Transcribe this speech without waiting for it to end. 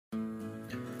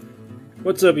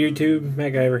What's up YouTube,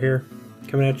 Matt Guyver here,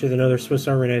 coming at you with another Swiss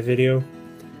Army knife video.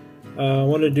 I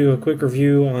want to do a quick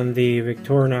review on the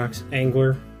Victorinox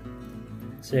Angler.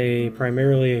 It's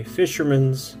primarily a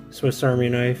fisherman's Swiss Army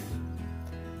knife,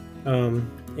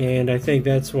 and I think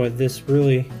that's what this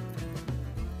really,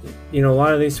 a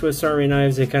lot of these Swiss Army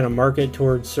knives, they kind of market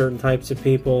towards certain types of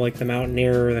people, like the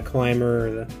mountaineer or the climber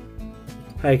or the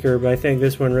hiker, but I think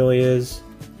this one really is,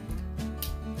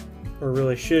 or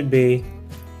really should be,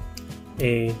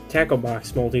 a tackle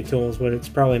box multi-tool is what it's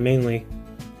probably mainly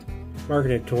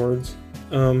marketed towards.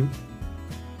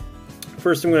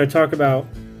 First I'm going to talk about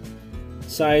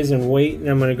size and weight, and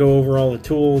I'm going to go over all the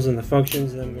tools and the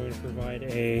functions, and I'm going to provide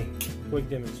a quick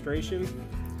demonstration.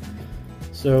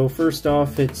 So first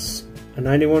off, it's a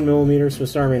 91mm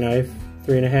Swiss Army knife,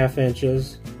 3.5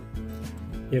 inches.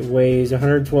 It weighs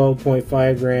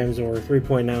 112.5 grams or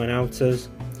 3.9 ounces.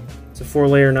 It's a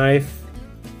 4-layer knife,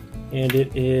 and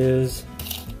it is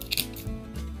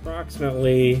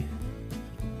approximately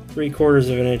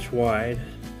 3/4 of an inch wide.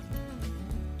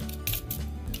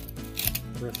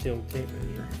 Rusty old tape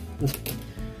measure.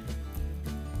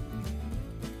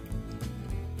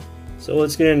 So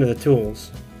let's get into the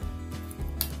tools.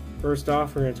 First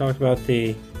off, we're going to talk about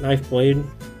the knife blade.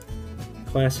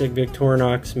 Classic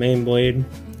Victorinox main blade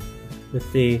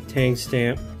with the tang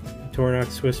stamp.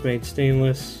 Victorinox Swiss made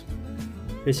stainless.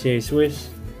 Picier Swiss.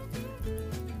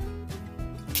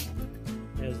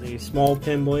 Has the small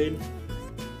pin blade.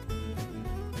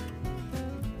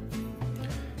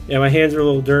 Yeah, my hands are a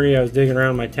little dirty. I was digging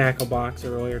around my tackle box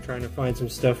earlier trying to find some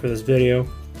stuff for this video.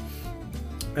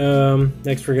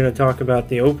 Next we're going to talk about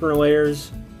the opener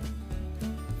layers.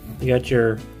 You got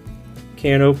your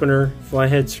can opener,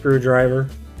 flathead screwdriver,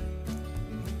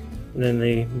 and then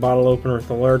the bottle opener with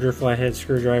the larger flathead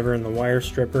screwdriver and the wire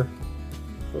stripper.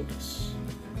 Focus.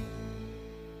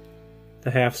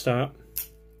 The half stop.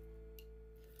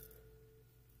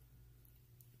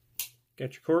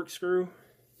 Got your corkscrew.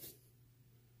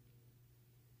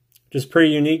 Just pretty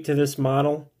unique to this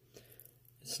model.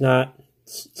 It's not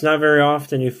very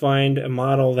often you find a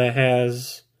model that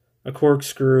has a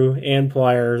corkscrew and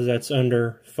pliers that's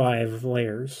under 5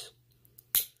 layers.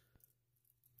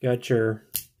 Got your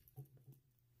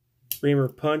reamer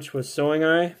punch with sewing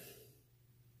eye.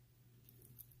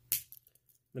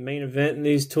 The main event in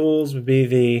these tools would be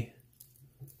the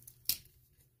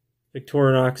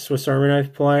Victorinox Swiss Army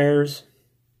knife pliers.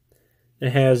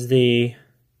 It has the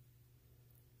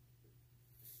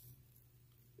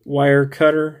wire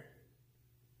cutter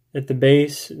at the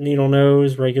base, needle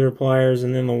nose, regular pliers,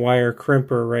 and then the wire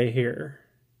crimper right here.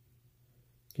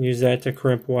 You can use that to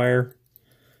crimp wire,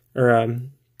 or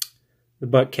the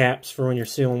butt caps for when you're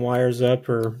sealing wires up,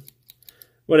 or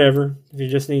whatever. If you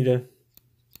just need to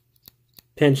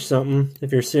pinch something,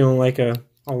 if you're sealing like a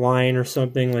line or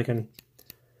something, like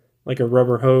a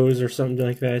rubber hose or something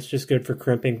like that, it's just good for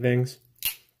crimping things.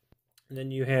 And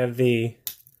then you have the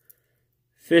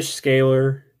fish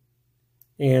scaler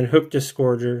and hook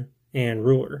disgorger and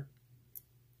ruler.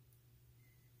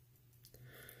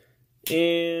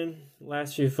 And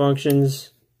last few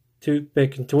functions,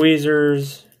 toothpick and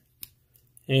tweezers,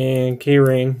 and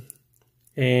keyring,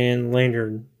 and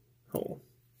lanyard hole.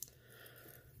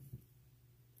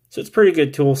 So it's a pretty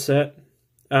good tool set.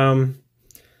 I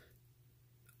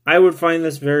would find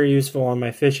this very useful on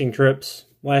my fishing trips.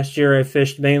 Last year I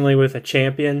fished mainly with a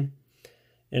Champion,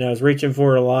 and I was reaching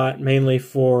for it a lot, mainly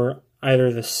for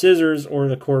either the scissors or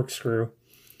the corkscrew.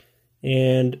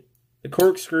 And the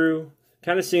corkscrew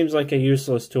kind of seems like a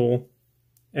useless tool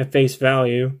at face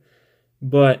value,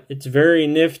 but it's very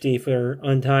nifty for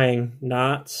untying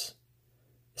knots,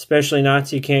 especially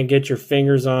knots you can't get your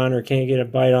fingers on or can't get a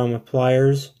bite on with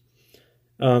pliers.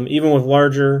 Even with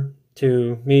larger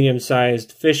to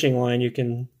medium-sized fishing line, you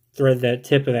can thread that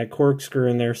tip of that corkscrew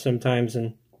in there sometimes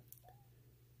and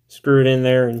screw it in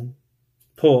there and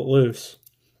pull it loose.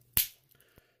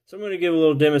 So I'm going to give a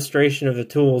little demonstration of the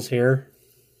tools here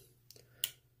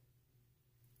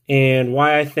and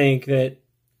why I think that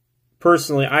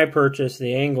personally I purchased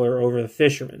the Angler over the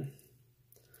Fisherman.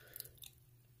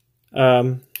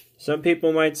 Some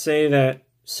people might say that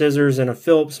scissors and a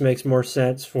Phillips makes more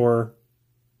sense for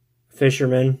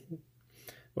fishermen.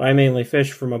 Well, I mainly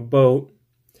fish from a boat,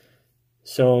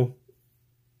 so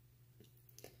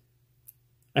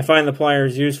I find the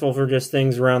pliers useful for just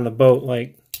things around the boat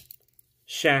like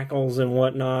shackles and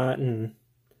whatnot, and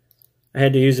I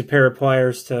had to use a pair of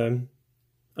pliers to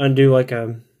undo like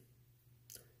an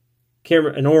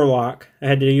oar lock. I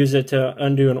had to use it to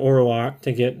undo an oar lock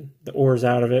to get the oars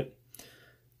out of it.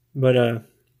 But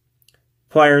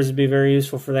pliers would be very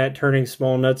useful for that, turning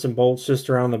small nuts and bolts just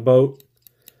around the boat.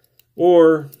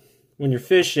 Or when you're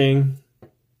fishing,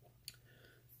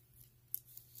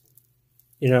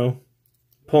 you know,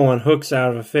 pulling hooks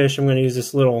out of a fish. I'm going to use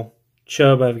this little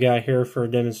chub I've got here for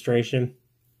a demonstration.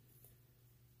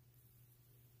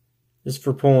 Just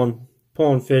for pulling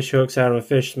fish hooks out of a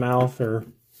fish's mouth, or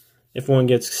if one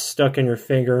gets stuck in your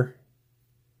finger.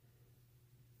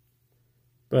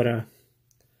 But I'm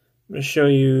going to show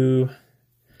you.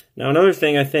 Now another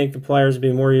thing I think the pliers would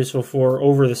be more useful for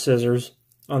over the scissors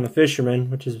on the Fisherman,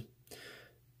 which is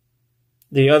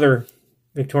the other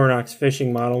Victorinox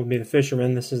fishing model, would be the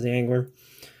Fisherman, this is the Angler,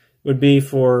 would be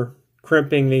for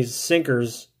crimping these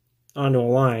sinkers onto a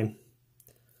line.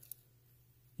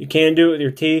 You can do it with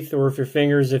your teeth or with your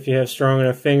fingers if you have strong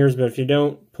enough fingers, but if you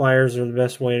don't, pliers are the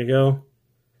best way to go.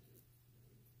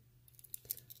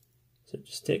 So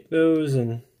just take those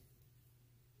and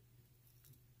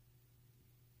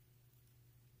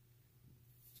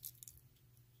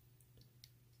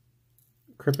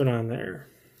crimp it on there.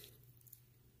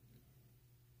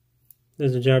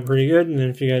 Does the job pretty good, and then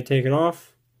if you gotta take it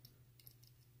off,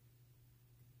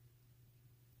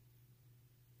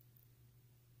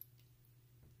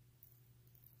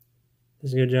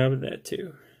 does a good job of that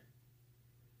too.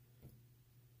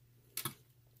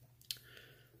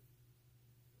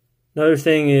 Another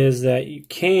thing is that you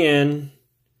can,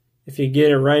 if you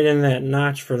get it right in that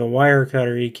notch for the wire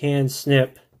cutter, you can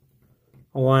snip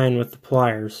a line with the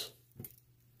pliers.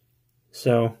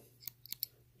 So,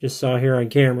 just saw here on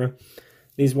camera,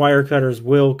 these wire cutters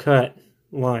will cut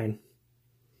line.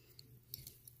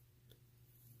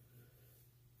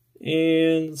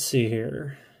 And let's see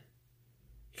here.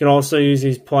 You can also use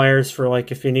these pliers for,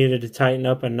 like, if you needed to tighten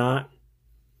up a knot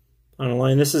on a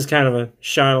line. This is kind of a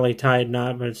shoddily tied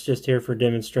knot, but it's just here for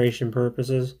demonstration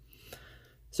purposes.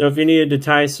 So if you needed to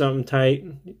tie something tight,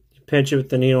 you pinch it with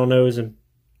the needle nose and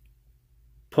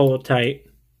pull it tight.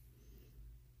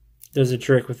 Does a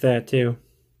trick with that too.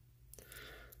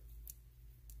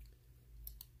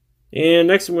 And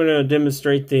next I'm going to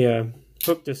demonstrate the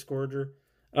hook disgorger.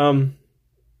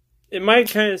 It might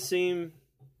kind of seem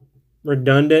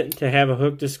redundant to have a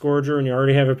hook disgorger when you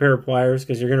already have a pair of pliers,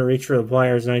 because you're going to reach for the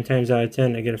pliers 9 times out of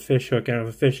 10 to get a fish hook out of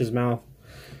a fish's mouth.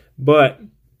 But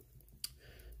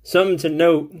something to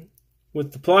note,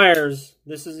 with the pliers,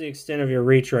 this is the extent of your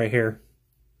reach right here.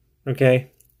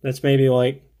 Okay? That's maybe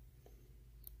like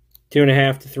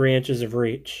 2.5 to 3 inches of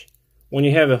reach. When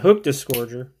you have a hook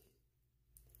disgorger,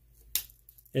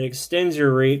 it extends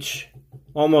your reach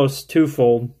almost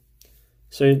twofold.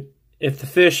 So if the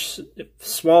fish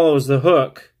swallows the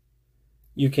hook,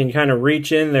 you can kind of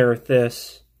reach in there with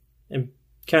this and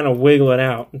kind of wiggle it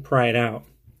out and pry it out.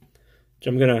 Which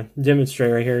I'm going to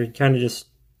demonstrate right here. You kind of just,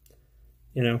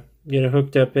 you know, get it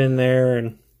hooked up in there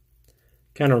and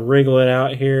kind of wriggle it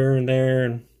out here and there,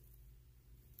 and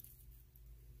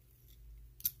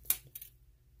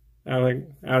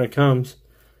out it comes.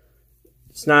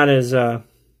 It's not as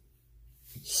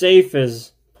safe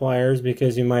as pliers,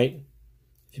 because you might,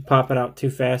 if you pop it out too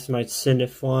fast, you might send it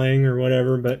flying or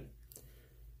whatever, but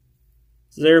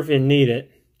it's there if you need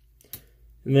it.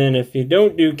 And then if you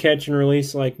don't do catch and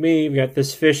release like me, you've got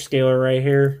this fish scaler right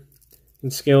here. You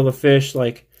can scale the fish.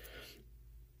 Like,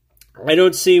 I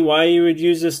don't see why you would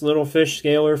use this little fish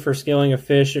scaler for scaling a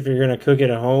fish if you're going to cook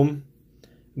it at home.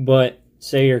 But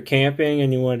say you're camping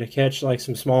and you wanted to catch like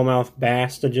some smallmouth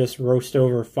bass to just roast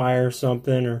over a fire or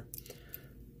something or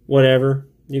whatever,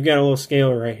 you've got a little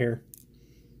scaler right here.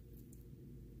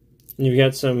 And you've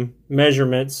got some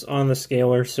measurements on the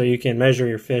scaler so you can measure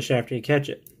your fish after you catch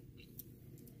it.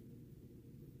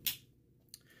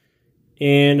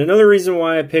 And another reason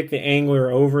why I picked the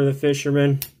Angler over the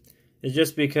Fisherman is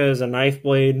just because a knife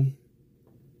blade,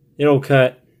 it'll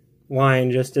cut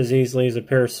line just as easily as a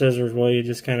pair of scissors. Well, you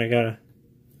just kind of gotta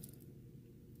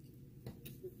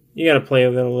play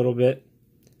with it a little bit.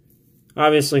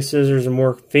 Obviously, scissors are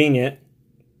more convenient,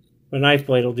 but a knife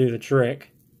blade will do the trick.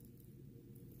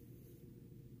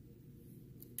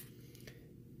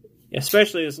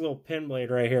 Especially this little pin blade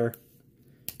right here.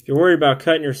 If you're worried about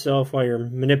cutting yourself while you're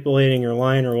manipulating your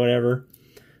line or whatever,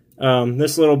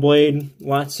 this little blade, a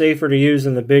lot safer to use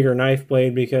than the bigger knife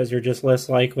blade, because you're just less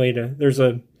likely to, there's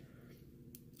a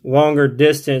longer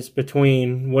distance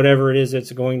between whatever it is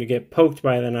that's going to get poked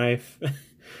by the knife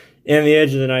and the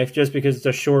edge of the knife, just because it's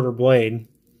a shorter blade.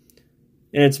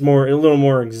 And it's a little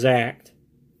more exact.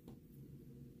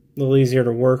 A little easier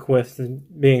to work with than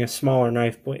being a smaller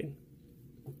knife blade.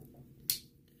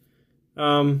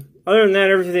 Other than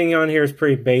that, everything on here is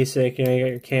pretty basic. You know, you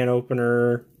got your can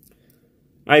opener.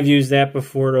 I've used that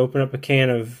before to open up a can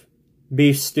of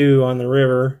beef stew on the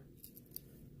river,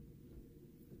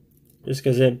 just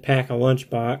because it'd pack a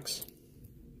lunchbox.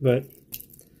 But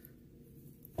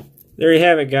there you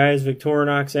have it, guys.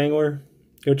 Victorinox Angler.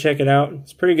 Go check it out.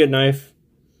 It's a pretty good knife.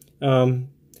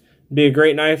 Be a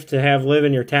great knife to have live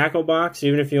in your tackle box,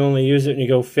 even if you only use it when you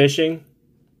go fishing.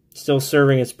 Still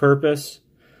serving its purpose.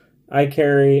 I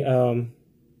carry,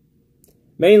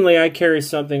 mainly I carry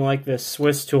something like this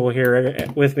Swiss tool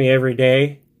here with me every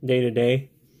day, day to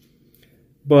day.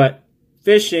 But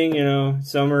fishing, you know,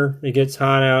 summer, it gets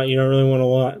hot out, you don't really want a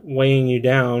lot weighing you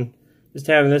down. Just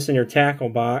having this in your tackle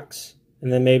box,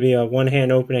 and then maybe a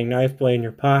one-hand opening knife blade in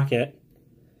your pocket.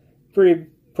 Pretty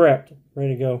prepped,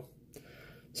 ready to go.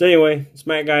 So anyway, it's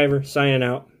Matt Guyver signing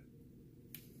out.